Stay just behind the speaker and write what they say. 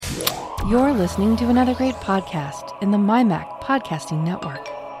You're listening to another great podcast in the MyMac Podcasting Network.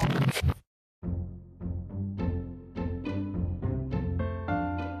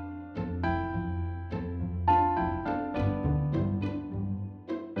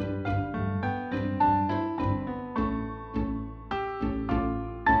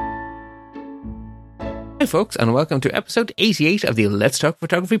 Hi folks, and welcome to episode 88 of the Let's Talk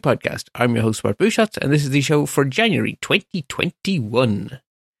Photography podcast. I'm your host, Bart Buchatz, and this is the show for January 2021.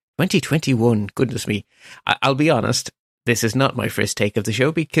 2021, goodness me. I'll be honest, this is not my first take of the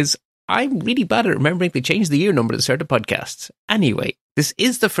show because I'm really bad at remembering to change the year number at the start of podcasts. Anyway, this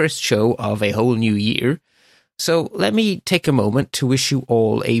is the first show of a whole new year, so let me take a moment to wish you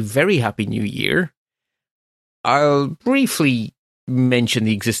all a very happy new year. I'll briefly mention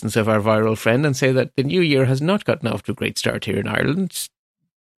the existence of our viral friend and say that the new year has not gotten off to a great start here in Ireland.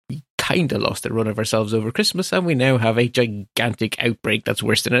 We kind of lost the run of ourselves over Christmas, and we now have a gigantic outbreak that's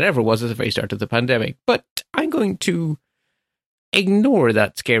worse than it ever was at the very start of the pandemic. But I'm going to ignore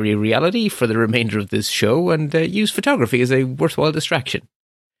that scary reality for the remainder of this show and use photography as a worthwhile distraction.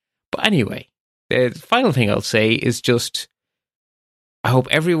 But anyway, the final thing I'll say is just, I hope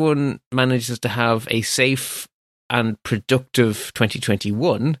everyone manages to have a safe and productive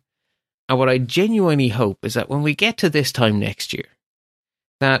 2021. And what I genuinely hope is that when we get to this time next year,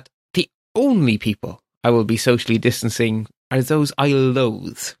 that the only people I will be socially distancing are those I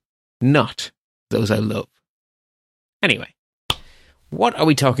loathe, not those I love. Anyway, what are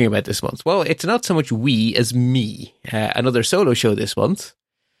we talking about this month? Well, it's not so much we as me, another solo show this month.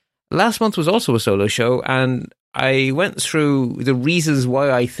 Last month was also a solo show, and I went through the reasons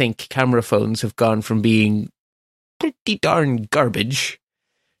why I think camera phones have gone from being pretty darn garbage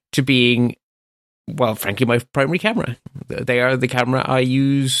to being, well, frankly, my primary camera. They are the camera I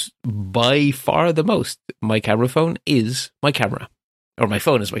use by far the most. My camera phone is my camera, or my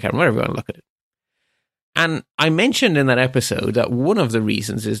phone is my camera, whatever you want to look at it. And I mentioned in that episode that one of the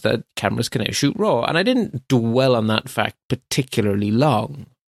reasons is that cameras can now shoot RAW, and I didn't dwell on that fact particularly long.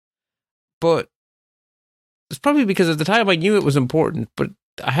 But it's probably because at the time I knew it was important, but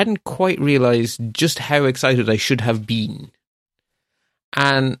I hadn't quite realised just how excited I should have been.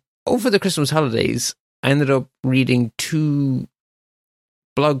 And over the Christmas holidays, I ended up reading 2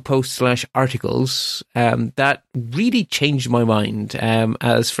 blog posts / articles that really changed my mind.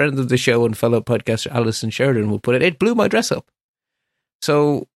 As friend of the show and fellow podcaster Alison Sheridan will put it, it blew my dress up.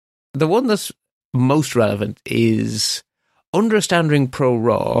 So the one that's most relevant is Understanding Pro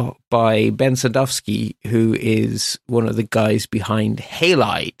Raw by Ben Sadowski, who is one of the guys behind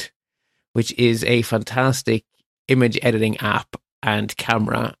Halide, which is a fantastic image editing app and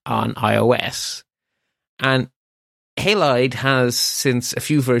camera on iOS. And Halide has, since a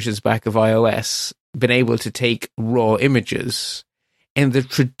few versions back of iOS, been able to take raw images in the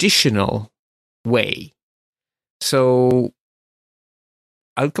traditional way. So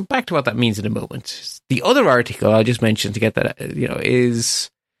I'll come back to what that means in a moment. The other article I just mentioned to get that, it's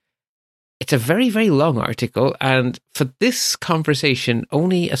a very, very long article. And for this conversation,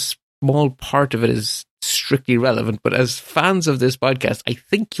 only a small part of it is strictly relevant. But as fans of this podcast, I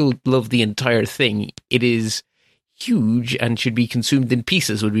think you'll love the entire thing. It is huge and should be consumed in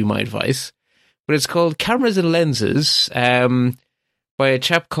pieces, would be my advice. But it's called Cameras and Lenses by a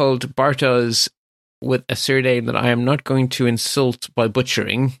chap called Bartosz, with a surname that I am not going to insult by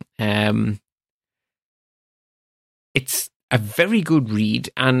butchering. It's a very good read,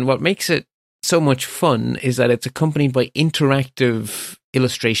 and what makes it so much fun is that it's accompanied by interactive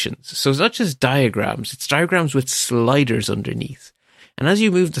illustrations. So it's not just diagrams, it's diagrams with sliders underneath. And as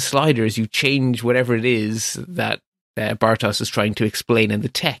you move the sliders, you change whatever it is that Bartosz is trying to explain in the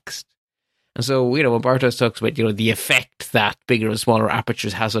text. And so, when Bartosz talks about, the effect that bigger and smaller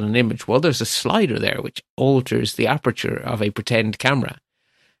apertures has on an image, well, there's a slider there which alters the aperture of a pretend camera,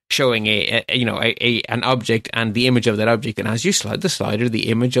 showing an object and the image of that object. And as you slide the slider, the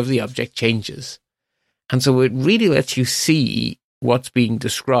image of the object changes. And so it really lets you see what's being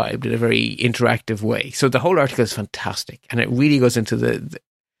described in a very interactive way. So the whole article is fantastic, and it really goes into the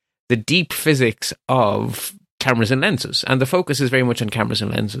deep physics of cameras and lenses. And the focus is very much on cameras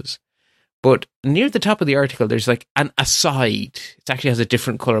and lenses. But near the top of the article, there's like an aside. It actually has a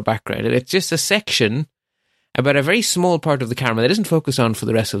different color background. And it's just a section about a very small part of the camera that isn't focused on for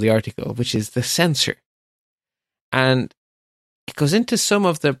the rest of the article, which is the sensor. And it goes into some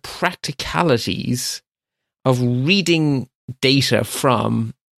of the practicalities of reading data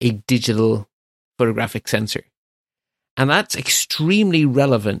from a digital photographic sensor. And that's extremely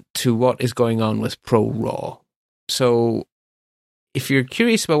relevant to what is going on with ProRAW. So if you're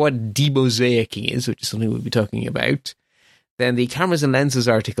curious about what demosaicing is, which is something we'll be talking about, then the cameras and lenses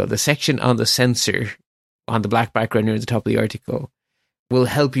article, the section on the sensor on the black background near the top of the article, will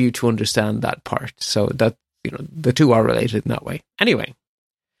help you to understand that part. So that, the two are related in that way. Anyway,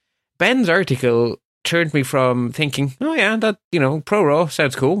 Ben's article turned me from thinking, oh yeah, that, ProRAW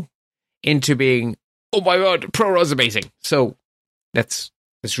sounds cool, into being, oh my God, ProRAW is amazing. So let's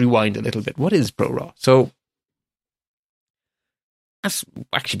rewind a little bit. What is ProRAW? So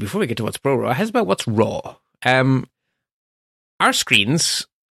actually, before we get to what's ProRAW, how's about what's RAW? Our screens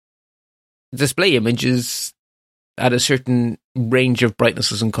display images at a certain range of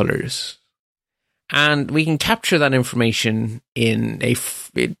brightnesses and colors. And we can capture that information in a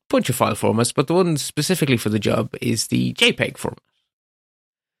bunch of file formats, but the one specifically for the job is the JPEG format.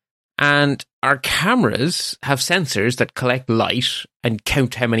 And our cameras have sensors that collect light and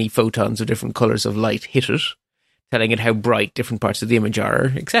count how many photons of different colors of light hit it, telling it how bright different parts of the image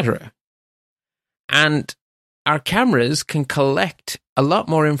are, etc. And our cameras can collect a lot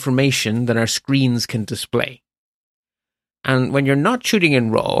more information than our screens can display. And when you're not shooting in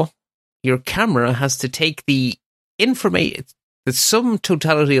RAW, your camera has to take the sum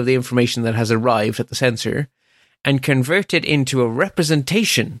totality of the information that has arrived at the sensor and convert it into a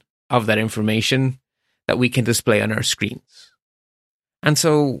representation of that information that we can display on our screens. And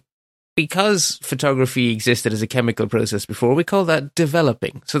so, because photography existed as a chemical process before, we call that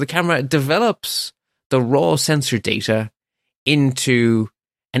developing. So the camera develops the raw sensor data into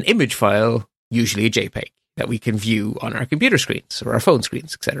an image file, usually a JPEG, that we can view on our computer screens or our phone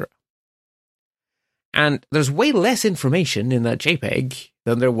screens, etc. And there's way less information in that JPEG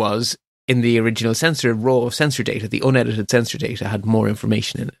than there was in the original raw sensor data. The unedited sensor data had more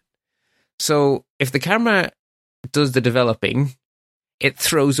information in it. So if the camera does the developing, it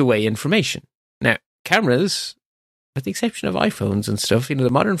throws away information. Now, cameras, with the exception of iPhones and stuff, the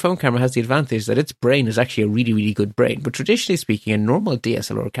modern phone camera has the advantage that its brain is actually a really, really good brain. But traditionally speaking, a normal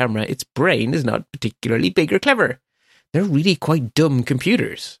DSLR camera, its brain is not particularly big or clever. They're really quite dumb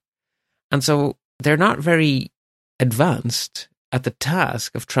computers. And so they're not very advanced at the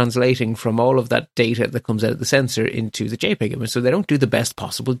task of translating from all of that data that comes out of the sensor into the JPEG image. So they don't do the best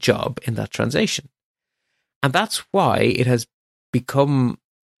possible job in that translation. And that's why it has become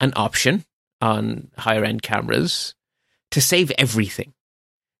an option on higher end cameras to save everything.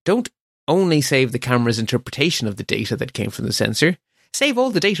 Don't only save the camera's interpretation of the data that came from the sensor, save all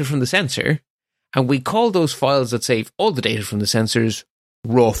the data from the sensor, and we call those files that save all the data from the sensors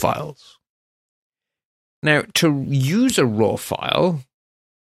RAW files. Now, to use a RAW file,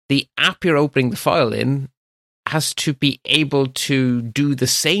 the app you're opening the file in has to be able to do the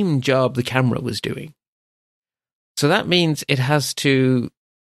same job the camera was doing. So that means it has to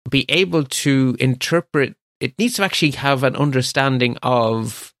be able to interpret, it needs to actually have an understanding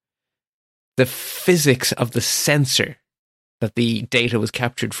of the physics of the sensor that the data was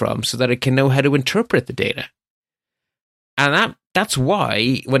captured from so that it can know how to interpret the data. And that's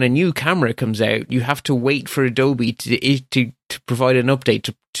why when a new camera comes out, you have to wait for Adobe to provide an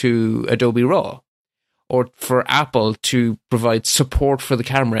update to Adobe RAW, or for Apple to provide support for the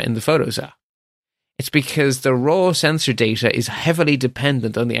camera in the Photos app. It's because the raw sensor data is heavily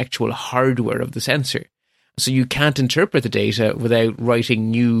dependent on the actual hardware of the sensor. So you can't interpret the data without writing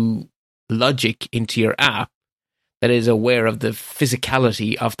new logic into your app that is aware of the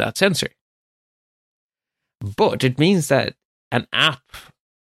physicality of that sensor. But it means that an app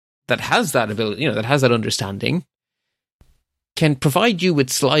that has that ability, that has that understanding, can provide you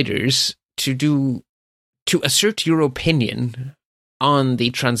with sliders to assert your opinion on the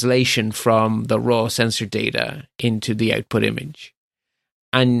translation from the raw sensor data into the output image.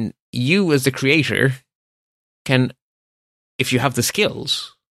 And you as the creator can, if you have the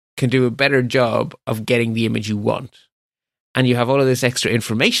skills, can do a better job of getting the image you want. And you have all of this extra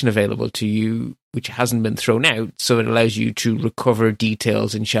information available to you, which hasn't been thrown out, so it allows you to recover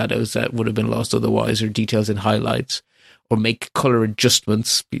details in shadows that would have been lost otherwise, or details in highlights, or make color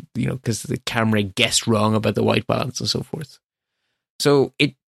adjustments, because the camera guessed wrong about the white balance and so forth. So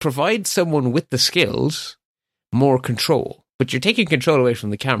it provides someone with the skills more control, but you're taking control away from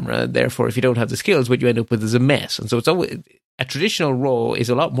the camera. Therefore, if you don't have the skills, what you end up with is a mess. And so it's always, a traditional RAW is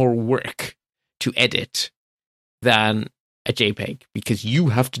a lot more work to edit than a JPEG, because you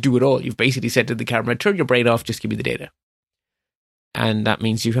have to do it all. You've basically said to the camera, turn your brain off, just give me the data. And that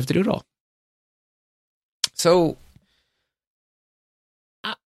means you have to do it all. So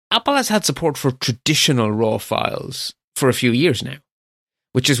Apple has had support for traditional RAW files for a few years now,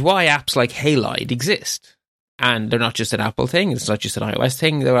 which is why apps like Halide exist. And they're not just an Apple thing, it's not just an iOS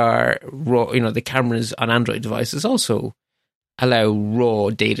thing. There are raw, the cameras on Android devices also allow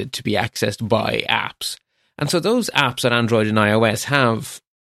raw data to be accessed by apps. And so those apps on Android and iOS have,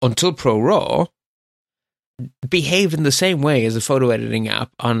 until ProRAW, behaved in the same way as a photo editing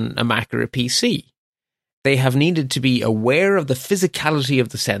app on a Mac or a PC. They have needed to be aware of the physicality of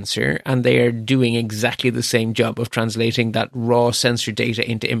the sensor, and they are doing exactly the same job of translating that raw sensor data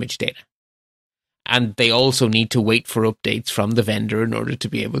into image data. And they also need to wait for updates from the vendor in order to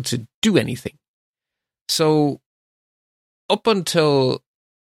be able to do anything. So, up until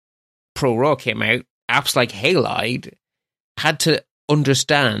ProRAW came out, apps like Halide had to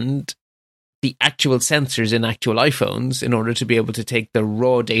understand the actual sensors in actual iPhones in order to be able to take the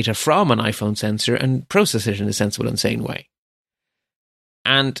raw data from an iPhone sensor and process it in a sensible and sane way.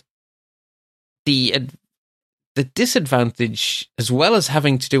 And the disadvantage, as well as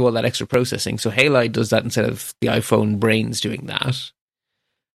having to do all that extra processing, so Halide does that instead of the iPhone brains doing that,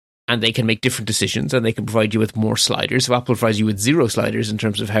 and they can make different decisions, and they can provide you with more sliders. So Apple provides you with 0 sliders in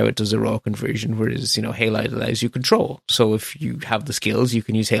terms of how it does a raw conversion, whereas, Halide allows you control. So if you have the skills, you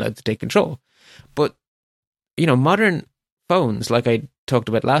can use Halide to take control. But, modern phones, like I talked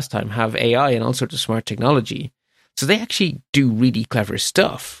about last time, have AI and all sorts of smart technology. So they actually do really clever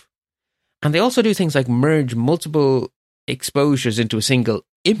stuff. And they also do things like merge multiple exposures into a single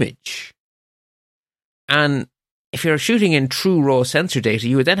image. And if you're shooting in true raw sensor data,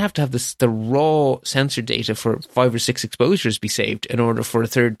 you would then have to have the raw sensor data for 5 or 6 exposures be saved in order for a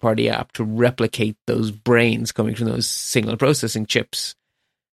third-party app to replicate those brains coming from those signal processing chips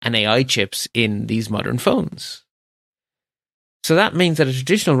and AI chips in these modern phones. So that means that a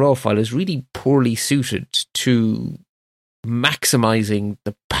traditional RAW file is really poorly suited to maximizing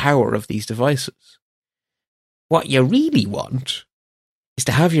the power of these devices. What you really want is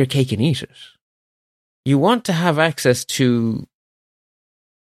to have your cake and eat it. You want to have access to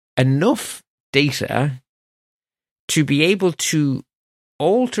enough data to be able to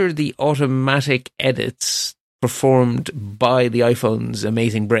alter the automatic edits performed by the iPhone's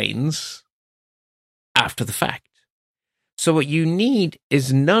amazing brains after the fact. So what you need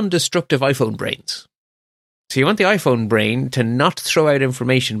is non-destructive iPhone brains. So you want the iPhone brain to not throw out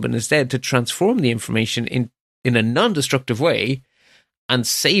information, but instead to transform the information in a non-destructive way and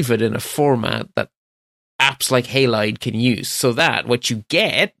save it in a format that apps like Halide can use, so that what you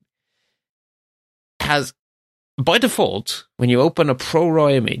get has, by default, when you open a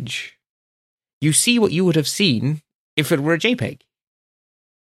ProRAW image, you see what you would have seen if it were a JPEG.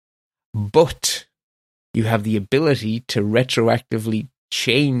 But you have the ability to retroactively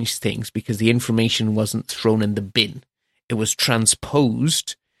change things because the information wasn't thrown in the bin. It was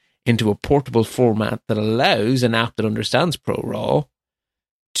transposed into a portable format that allows an app that understands ProRAW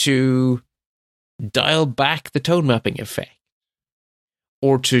to dial back the tone mapping effect,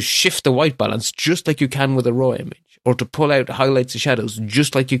 or to shift the white balance just like you can with a raw image, or to pull out highlights and shadows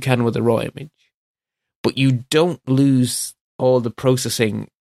just like you can with a raw image. But you don't lose all the processing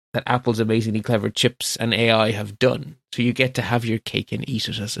that Apple's amazingly clever chips and AI have done. So you get to have your cake and eat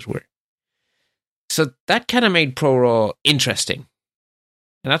it, as it were. So that kind of made ProRAW interesting.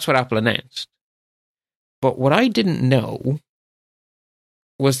 And that's what Apple announced. But what I didn't know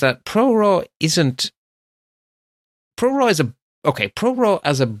was that ProRAW is a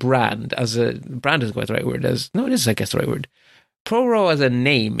brand isn't quite the right word. It is, I guess, the right word. ProRAW as a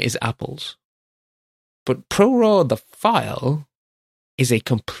name is Apple's. But ProRAW, the file, is a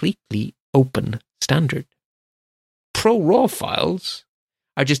completely open standard. ProRAW files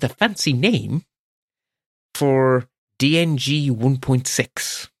are just a fancy name for DNG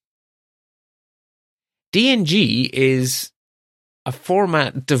 1.6. DNG is a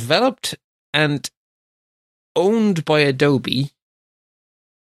format developed and owned by Adobe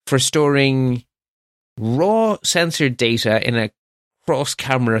for storing raw censored data in a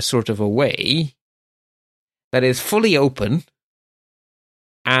cross-camera sort of a way that is fully open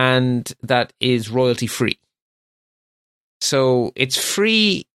and that is royalty-free. So it's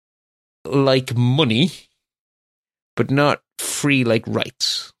free like money, but not free like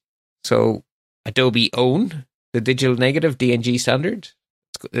rights. So Adobe own the digital negative DNG standard.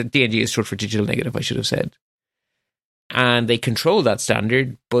 DNG is short for digital negative, I should have said. And they control that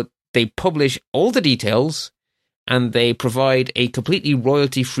standard, but they publish all the details and they provide a completely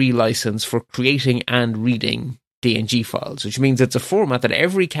royalty-free license for creating and reading DNG files, which means it's a format that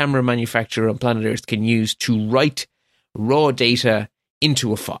every camera manufacturer on planet Earth can use to write raw data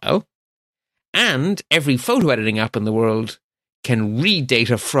into a file, and every photo editing app in the world can read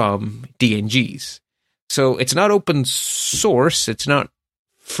data from DNGs. So it's not open source, it's not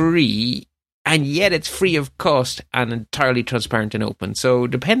free, and yet it's free of cost and entirely transparent and open. So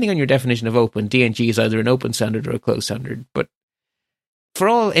depending on your definition of open, DNG is either an open standard or a closed standard, but for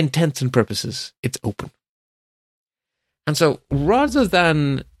all intents and purposes, it's open. And so rather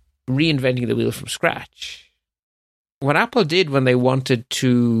than reinventing the wheel from scratch, what Apple did when they wanted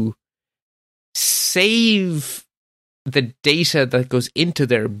to save the data that goes into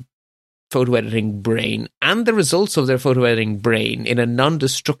their photo editing brain and the results of their photo editing brain in a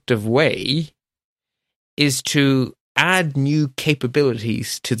non-destructive way is to add new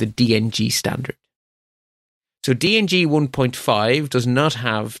capabilities to the DNG standard. So DNG 1.5 does not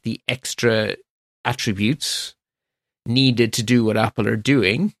have the extra attributes needed to do what Apple are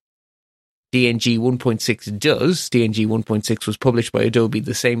doing. DNG 1.6 does. DNG 1.6 was published by Adobe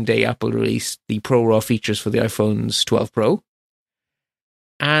the same day Apple released the ProRAW features for the iPhone's 12 Pro.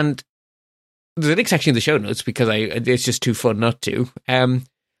 And the link's actually in the show notes because it's just too fun not to.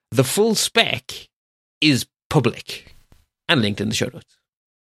 The full spec is public and linked in the show notes.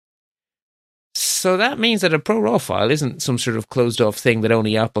 So that means that a ProRAW file isn't some sort of closed-off thing that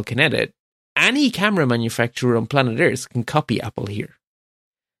only Apple can edit. Any camera manufacturer on planet Earth can copy Apple here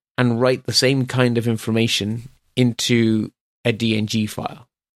and write the same kind of information into a DNG file.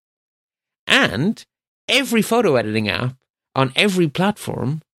 And every photo editing app on every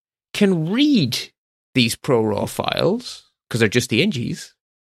platform can read these ProRAW files, because they're just DNGs,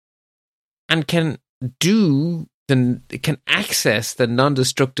 and can access the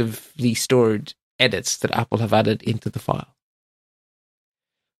non-destructively stored edits that Apple have added into the file.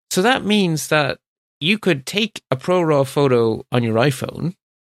 So that means that you could take a ProRAW photo on your iPhone,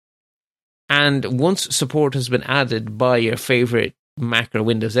 and once support has been added by your favorite Mac or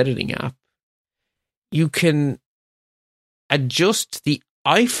Windows editing app, you can adjust the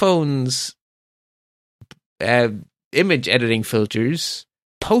iPhone's image editing filters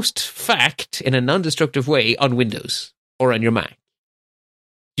post-fact in a non-destructive way on Windows or on your Mac.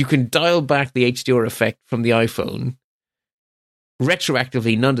 You can dial back the HDR effect from the iPhone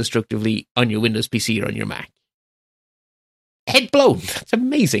retroactively, non-destructively on your Windows PC or on your Mac. Head blown. That's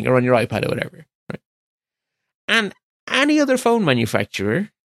amazing. Or on your iPad or whatever. Right? And any other phone manufacturer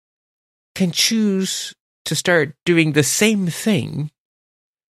can choose to start doing the same thing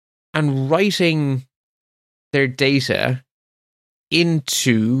and writing their data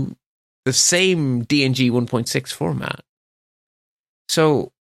into the same DNG 1.6 format.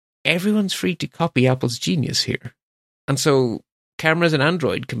 So everyone's free to copy Apple's genius here. And so cameras and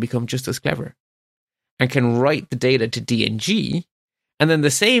Android can become just as clever and can write the data to DNG, and then the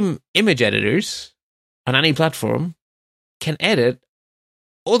same image editors on any platform can edit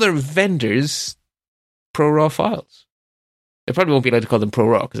other vendors' ProRAW files. They probably won't be allowed to call them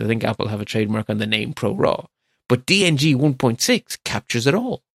ProRAW because I think Apple have a trademark on the name ProRAW. But DNG 1.6 captures it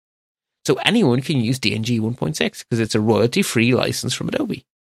all. So anyone can use DNG 1.6 because it's a royalty-free license from Adobe.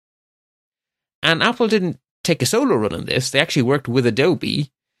 And Apple didn't take a solo run on this. They actually worked with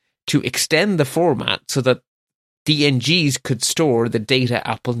Adobe to extend the format so that DNGs could store the data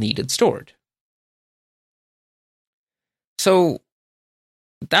Apple needed stored. So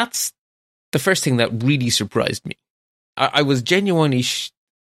that's the first thing that really surprised me. I was genuinely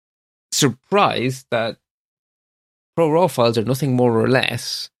surprised that ProRAW files are nothing more or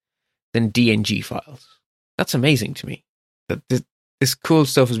less than DNG files. That's amazing to me. That this cool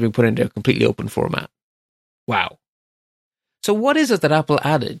stuff has been put into a completely open format. Wow. So what is it that Apple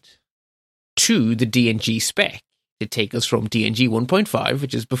added to the DNG spec to take us from DNG 1.5,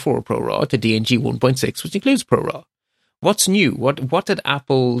 which is before ProRAW, to DNG 1.6, which includes ProRAW? What's new? What did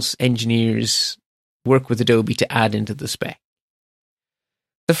Apple's engineers work with Adobe to add into the spec?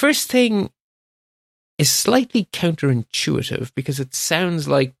 The first thing is slightly counterintuitive because it sounds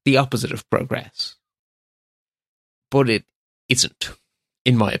like the opposite of progress. But it isn't,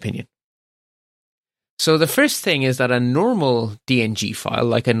 in my opinion. So the first thing is that a normal DNG file,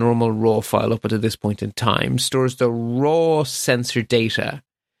 like a normal RAW file up until this point in time, stores the raw sensor data.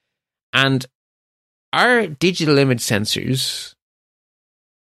 And our digital image sensors,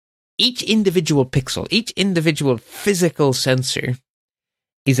 each individual pixel, each individual physical sensor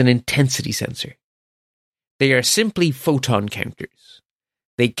is an intensity sensor. They are simply photon counters.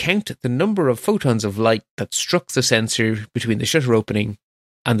 They count the number of photons of light that struck the sensor between the shutter opening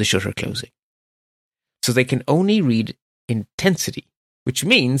and the shutter closing. So they can only read intensity, which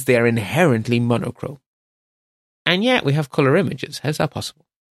means they are inherently monochrome. And yet we have color images. How's that possible?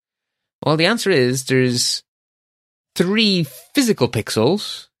 Well, the answer is there's 3 physical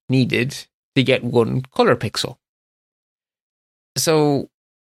pixels needed to get 1 color pixel. So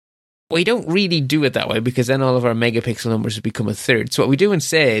we don't really do it that way because then all of our megapixel numbers have become a third. So what we do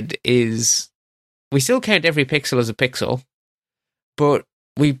instead is we still count every pixel as a pixel, but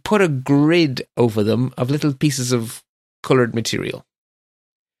we put a grid over them of little pieces of colored material.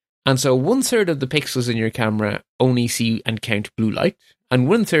 And so 1/3 of the pixels in your camera only see and count blue light, and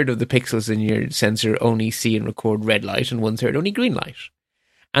 1/3 of the pixels in your sensor only see and record red light, and 1/3 only green light.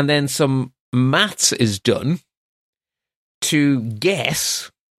 And then some maths is done to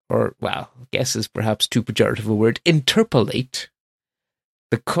guess, or, well, guess is perhaps too pejorative a word, interpolate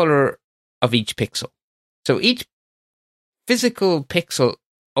the color of each pixel. So each physical pixel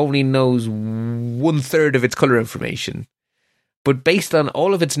only knows 1/3 of its color information, but based on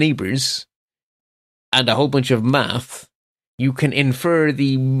all of its neighbors and a whole bunch of math, you can infer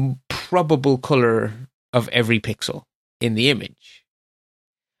the probable color of every pixel in the image.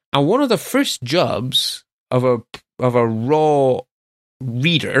 And one of the first jobs of a raw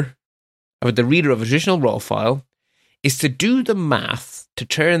reader, of the reader of a traditional raw file, is to do the math to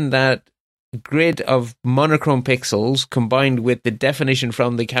turn that grid of monochrome pixels combined with the definition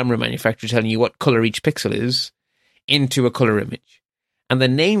from the camera manufacturer telling you what color each pixel is into a color image. And the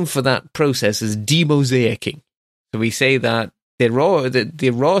name for that process is demosaicing. So we say that the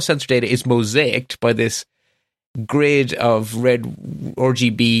raw sensor data is mosaiced by this grid of red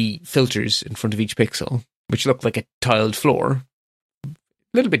RGB filters in front of each pixel, which look like a tiled floor. A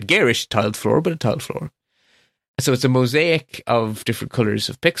little bit garish tiled floor, but a tiled floor. So it's a mosaic of different colors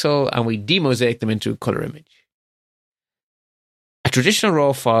of pixel, and we demosaic them into a color image. A traditional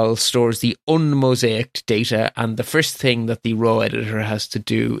RAW file stores the unmosaiced data, and the first thing that the RAW editor has to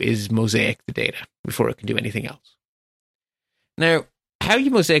do is mosaic the data before it can do anything else. Now, how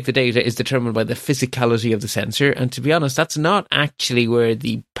you mosaic the data is determined by the physicality of the sensor, and to be honest, that's not actually where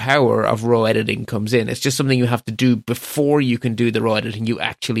the power of RAW editing comes in. It's just something you have to do before you can do the RAW editing you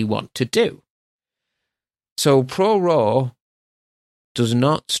actually want to do. So ProRAW does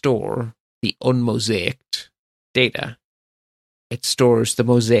not store the unmosaiced data. It stores the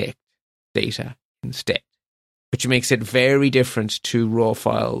mosaic data instead, which makes it very different to RAW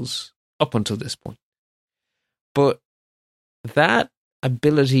files up until this point. But that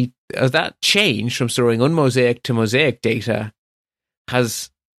ability, that change from storing unmosaic to mosaic data has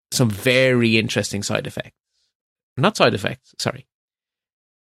some very interesting side effects. Not side effects, sorry.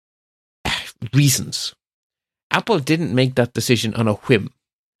 Reasons. Apple didn't make that decision on a whim.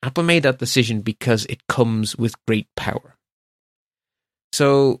 Apple made that decision because it comes with great power.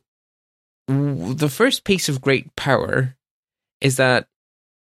 So, the first piece of great power is that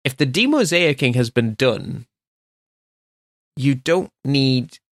if the demosaicing has been done, you don't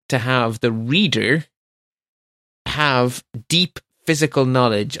need to have the reader have deep physical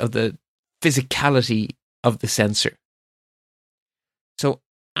knowledge of the physicality of the sensor. So,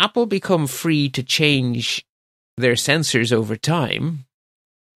 Apple become free to change their sensors over time,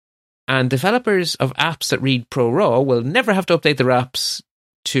 and developers of apps that read ProRAW will never have to update their apps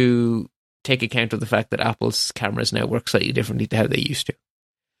to take account of the fact that Apple's cameras now work slightly differently to how they used to.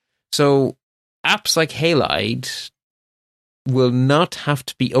 So apps like Halide will not have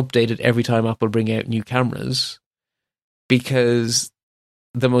to be updated every time Apple bring out new cameras, because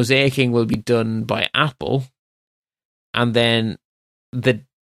the mosaicing will be done by Apple, and then the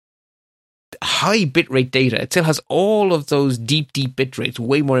high bitrate data, it still has all of those deep bit rates,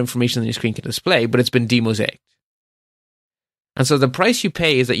 way more information than your screen can display, but it's been demosaiced. And so the price you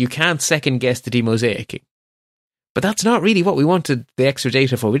pay is that you can't second guess the demosaicing. But that's not really what we wanted the extra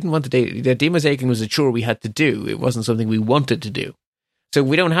data for. We didn't want the data. The demosaicing was a chore we had to do. It wasn't something we wanted to do. So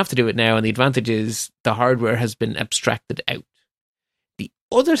we don't have to do it now, and the advantage is the hardware has been abstracted out. The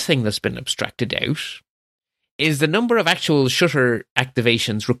other thing that's been abstracted out is the number of actual shutter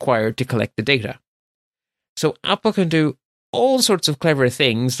activations required to collect the data. So Apple can do all sorts of clever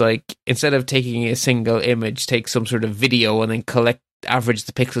things, like instead of taking a single image, take some sort of video and then average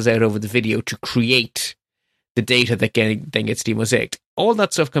the pixels out over the video to create the data that then gets demosaiced. All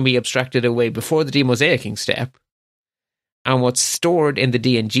that stuff can be abstracted away before the demosaicing step, and what's stored in the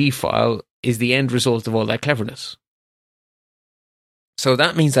DNG file is the end result of all that cleverness. So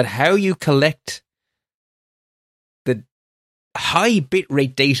that means that how you collect the high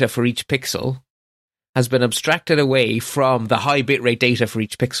bitrate data for each pixel has been abstracted away from the high bitrate data for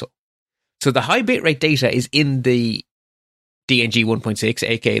each pixel. So the high bitrate data is in the DNG 1.6,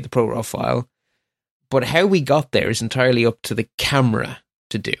 aka the ProRAW file, but how we got there is entirely up to the camera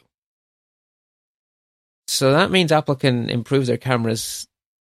to do. So that means Apple can improve their cameras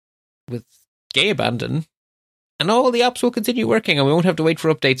with gay abandon, and all the apps will continue working, and we won't have to wait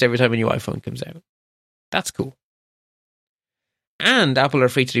for updates every time a new iPhone comes out. That's cool. And Apple are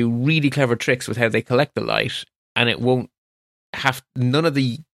free to do really clever tricks with how they collect the light, and it won't have none of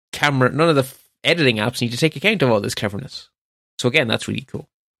the editing apps need to take account of all this cleverness. So again, that's really cool.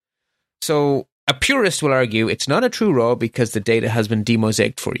 So A purist will argue it's not a true RAW because the data has been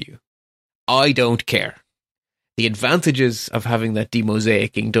demosaiced for you. I don't care. The advantages of having that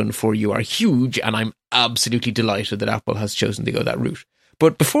demosaicing done for you are huge, and I'm absolutely delighted that Apple has chosen to go that route.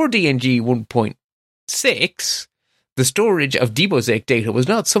 But before DNG 1.6, the storage of demosaic data was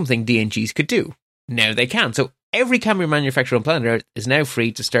not something DNGs could do. Now they can. So every camera manufacturer on planet Earth is now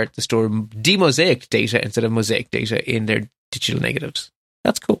free to start to store demosaic data instead of mosaic data in their digital negatives.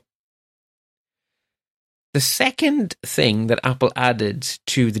 That's cool. The second thing that Apple added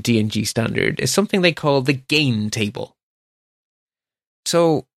to the DNG standard is something they call the gain table.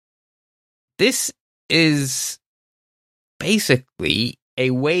 So this is basically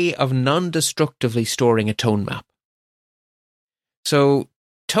a way of non-destructively storing a tone map. So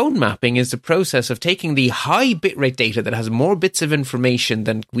tone mapping is the process of taking the high bitrate data that has more bits of information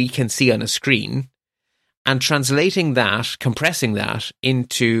than we can see on a screen and translating that, compressing that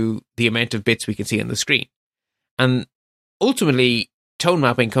into the amount of bits we can see on the screen. And ultimately, tone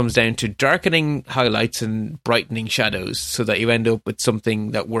mapping comes down to darkening highlights and brightening shadows so that you end up with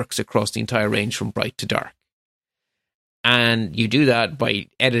something that works across the entire range from bright to dark. And you do that by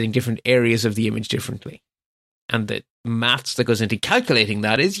editing different areas of the image differently. And the maths that goes into calculating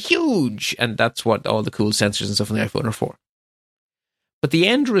that is huge. And that's what all the cool sensors and stuff on the iPhone are for. But the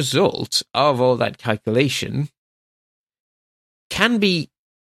end result of all that calculation can be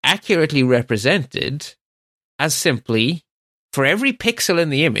accurately represented as simply, for every pixel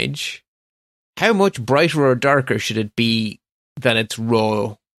in the image, how much brighter or darker should it be than its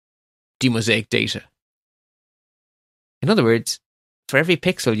raw demosaic data? In other words, for every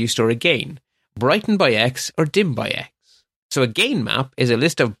pixel you store a gain, brighten by X or dim by X. So a gain map is a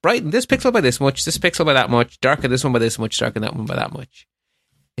list of brighten this pixel by this much, this pixel by that much, darken this one by this much, darken that one by that much.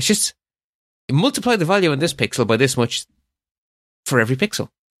 It's just multiply the value in this pixel by this much for every pixel.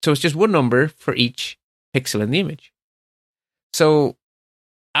 So it's just one number for each pixel in the image. So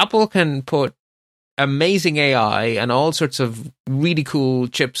Apple can put amazing AI and all sorts of really cool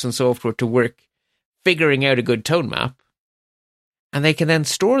chips and software to work figuring out a good tone map, and they can then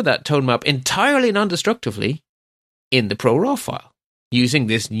store that tone map entirely non-destructively in the ProRAW file using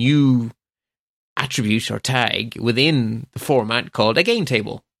this new attribute or tag within the format called a gain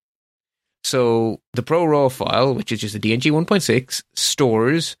table. So the ProRAW file, which is just a DNG 1.6,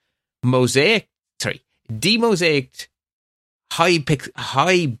 stores demosaiced high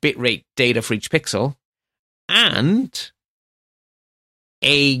bitrate data for each pixel and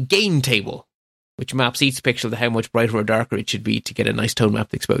a gain table, which maps each pixel to how much brighter or darker it should be to get a nice tone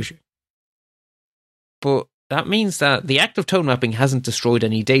mapped exposure. But that means that the act of tone mapping hasn't destroyed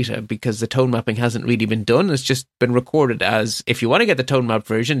any data because the tone mapping hasn't really been done. It's just been recorded as, if you want to get the tone map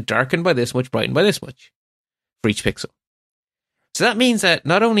version, darken by this much, brighten by this much for each pixel. So that means that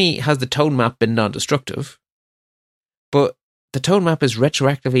not only has the tone map been non-destructive, but the tone map is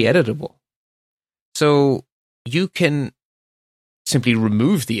retroactively editable. So you can simply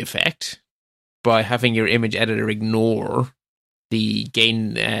remove the effect by having your image editor ignore the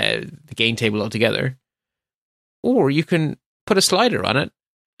gain table altogether. Or you can put a slider on it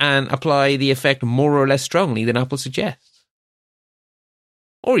and apply the effect more or less strongly than Apple suggests.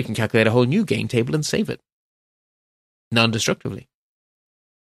 Or you can calculate a whole new gain table and save it non-destructively.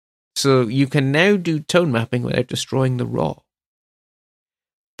 So you can now do tone mapping without destroying the RAW.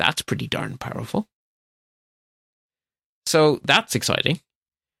 That's pretty darn powerful. So that's exciting.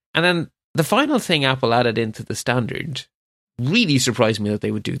 And then the final thing Apple added into the standard really surprised me that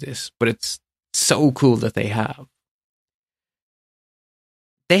they would do this, but it's so cool that they have.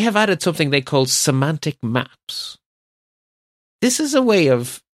 They have added something they call semantic maps. This is a way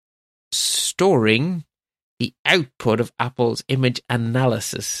of storing the output of Apple's image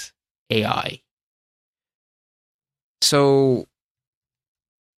analysis AI. So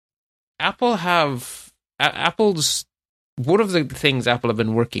Apple's one of the things Apple have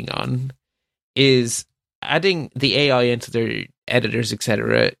been working on is adding the AI into their editors,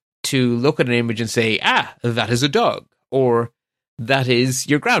 etc., to look at an image and say, that is a dog, or that is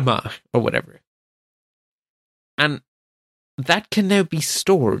your grandma, or whatever. And that can now be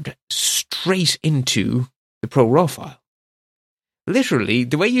stored straight into the ProRAW file. Literally,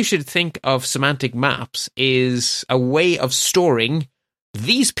 the way you should think of semantic maps is a way of storing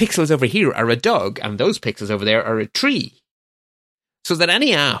these pixels over here are a dog and those pixels over there are a tree. So that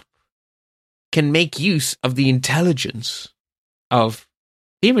any app can make use of the intelligence of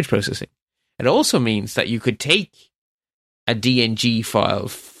the image processing. It also means that you could take a DNG file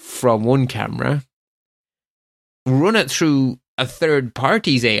from one camera, run it through a third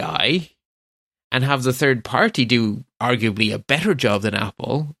party's AI, and have the third party do arguably a better job than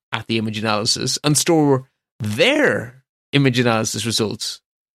Apple at the image analysis and store their image analysis results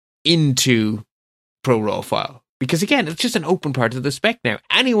into ProRAW file. Because again, it's just an open part of the spec now.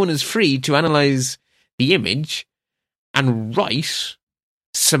 Anyone is free to analyze the image and write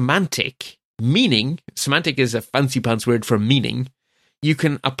semantic meaning. Semantic is a fancy pants word for meaning. You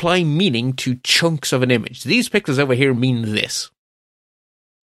can apply meaning to chunks of an image. These pixels over here mean this.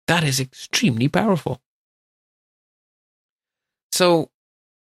 That is extremely powerful. So,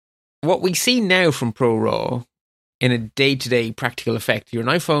 what we see now from ProRAW in a day-to-day practical effect, you're an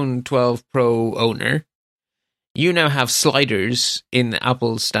iPhone 12 Pro owner. You now have sliders in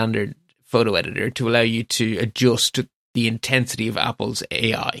Apple's standard photo editor to allow you to adjust the intensity of Apple's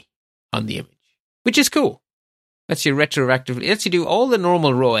AI on the image, which is cool. Lets you retroactively, lets you do all the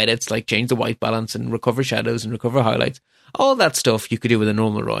normal RAW edits, like change the white balance and recover shadows and recover highlights. All that stuff you could do with a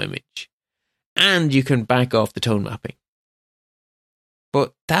normal RAW image. And you can back off the tone mapping.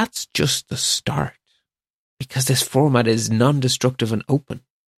 But that's just the start, because this format is non-destructive and open.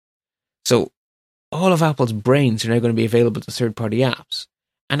 So all of Apple's brains are now going to be available to third-party apps.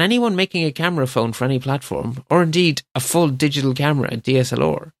 And anyone making a camera phone for any platform, or indeed a full digital camera,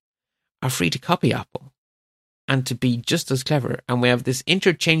 DSLR, are free to copy Apple and to be just as clever. And we have this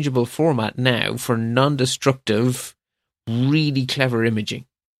interchangeable format now for non-destructive, really clever imaging.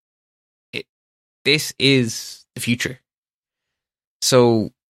 This is the future.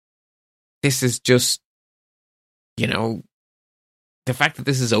 So this is just, the fact that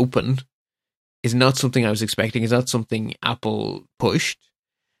this is open is not something I was expecting. It's not something Apple pushed.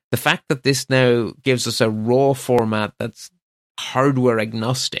 The fact that this now gives us a RAW format that's hardware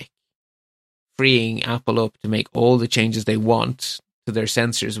agnostic, freeing Apple up to make all the changes they want to their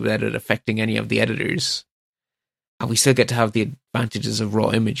sensors without it affecting any of the editors. And we still get to have the advantages of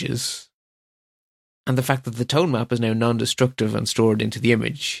RAW images. And the fact that the tone map is now non-destructive and stored into the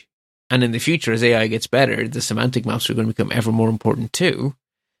image. And in the future, as AI gets better, the semantic maps are going to become ever more important too.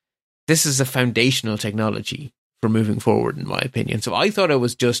 This is a foundational technology for moving forward, in my opinion. So I thought it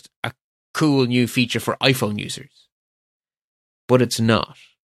was just a cool new feature for iPhone users. But it's not.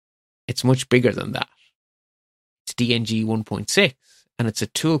 It's much bigger than that. It's DNG 1.6, and it's a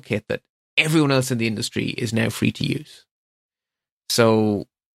toolkit that everyone else in the industry is now free to use. So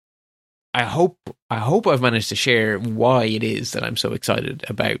I hope I've managed to share why it is that I'm so excited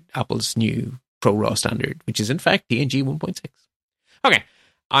about Apple's new ProRAW standard, which is in fact DNG 1.6. Okay,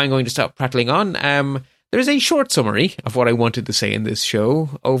 I'm going to stop prattling on. There's a short summary of what I wanted to say in this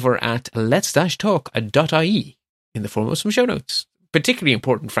show over at lets-talk.ie in the form of some show notes. Particularly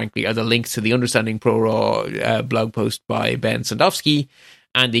important, frankly, are the links to the Understanding ProRAW blog post by Ben Sandowski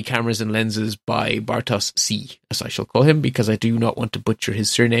and the Cameras and Lenses by Bartos C, as I shall call him, because I do not want to butcher his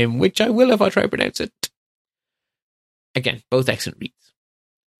surname, which I will if I try to pronounce it. Again, both excellent reads.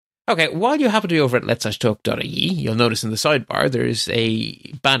 Okay, while you happen to be over at lets-talk.ie, you'll notice in the sidebar there's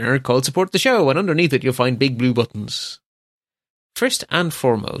a banner called Support the Show, and underneath it you'll find big blue buttons. First and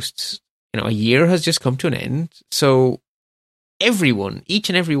foremost, a year has just come to an end, so everyone, each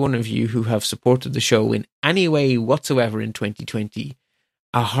and every one of you who have supported the show in any way whatsoever in 2020,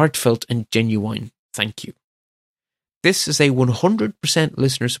 a heartfelt and genuine thank you. This is a 100%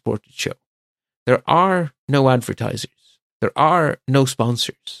 listener-supported show. There are no advertisers. There are no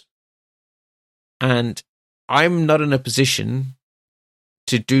sponsors. And I'm not in a position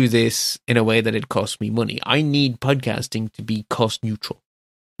to do this in a way that it costs me money. I need podcasting to be cost neutral.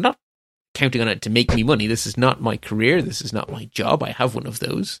 I'm not counting on it to make me money. This is not my career. This is not my job. I have one of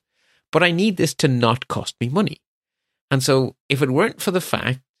those. But I need this to not cost me money. And so if it weren't for the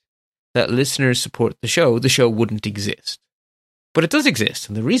fact that listeners support the show wouldn't exist. But it does exist.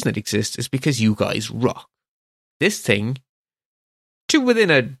 And the reason it exists is because you guys rock. This thing, to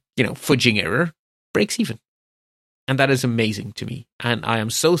within a, fudging error, breaks even. And that is amazing to me. And I am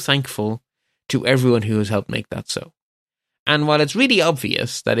so thankful to everyone who has helped make that so. And while it's really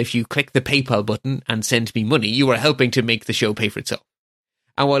obvious that if you click the PayPal button and send me money, you are helping to make the show pay for itself.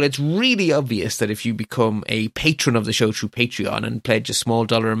 And while it's really obvious that if you become a patron of the show through Patreon and pledge a small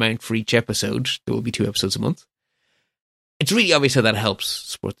dollar amount for each episode, there will be 2 episodes a month, it's really obvious how that helps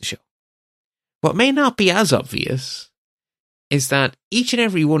support the show. What may not be as obvious is that each and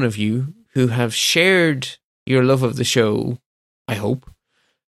every one of you who have shared your love of the show, I hope,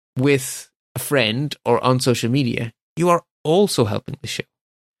 with a friend or on social media, you are also helping the show.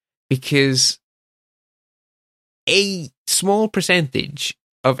 Because a small percentage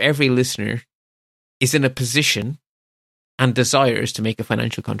of every listener is in a position and desires to make a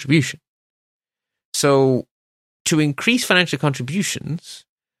financial contribution. So to increase financial contributions,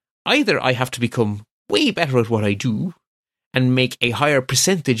 either I have to become way better at what I do and make a higher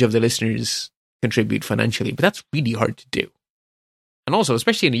percentage of the listeners contribute financially. But that's really hard to do. And also,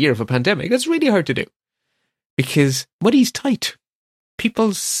 especially in a year of a pandemic, that's really hard to do. Because money's tight.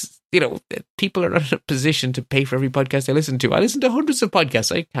 People are not in a position to pay for every podcast I listen to. I listen to hundreds of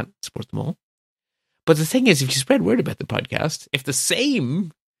podcasts. I can't support them all. But the thing is, if you spread word about the podcast, if the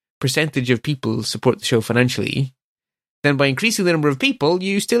same percentage of people support the show financially, then by increasing the number of people,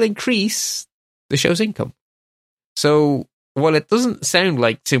 you still increase the show's income. So while it doesn't sound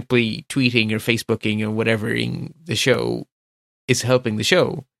like simply tweeting or Facebooking or whatevering the show is helping the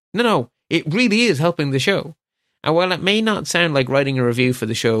show, no, it really is helping the show. And while it may not sound like writing a review for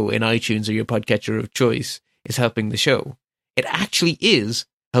the show in iTunes or your podcatcher of choice is helping the show, it actually is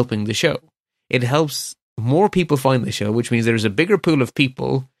helping the show. It helps more people find the show, which means there's a bigger pool of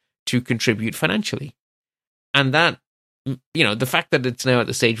people to contribute financially. And that, the fact that it's now at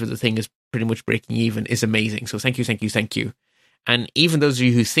the stage where the thing is pretty much breaking even is amazing. So thank you. And even those of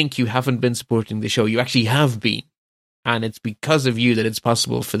you who think you haven't been supporting the show, you actually have been. And it's because of you that it's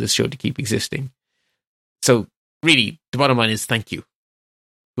possible for this show to keep existing. So really, the bottom line is thank you.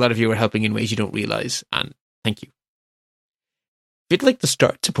 A lot of you are helping in ways you don't realize, and thank you. If you'd like to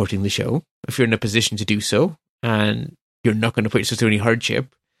start supporting the show, if you're in a position to do so, and you're not going to put yourself through any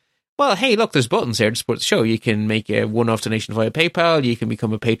hardship, well, hey, look, there's buttons there to support the show. You can make a one-off donation via PayPal, you can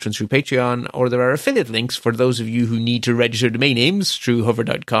become a patron through Patreon, or there are affiliate links for those of you who need to register domain names through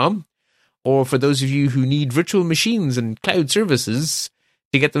hover.com, or for those of you who need virtual machines and cloud services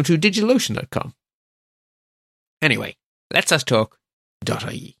to get them through digitalocean.com. Anyway, let's us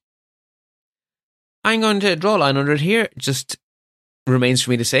talk.ie. I'm going to draw a line under it here. Just remains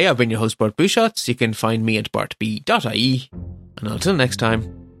for me to say I've been your host, Bart Busschots. You can find me at bartb.ie. And until next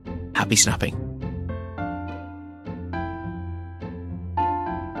time, happy snapping.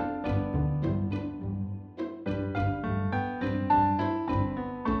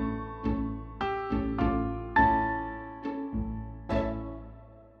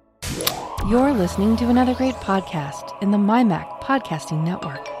 You're listening to another great podcast in the MyMac Podcasting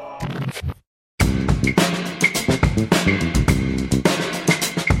Network.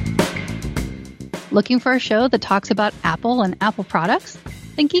 Looking for a show that talks about Apple and Apple products?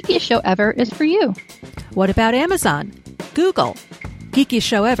 Then Geekiest Show Ever is for you. What about Amazon? Google? Geekiest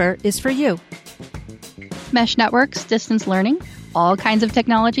Show Ever is for you. Mesh networks, distance learning, all kinds of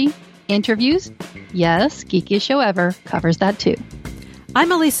technology, interviews. Yes, Geekiest Show Ever covers that too.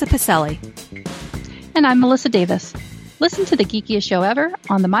 I'm Elisa Pacelli. And I'm Melissa Davis. Listen to the Geekiest Show Ever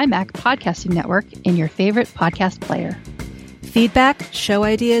on the MyMac Podcasting Network in your favorite podcast player. Feedback, show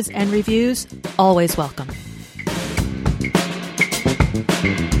ideas, and reviews, always welcome.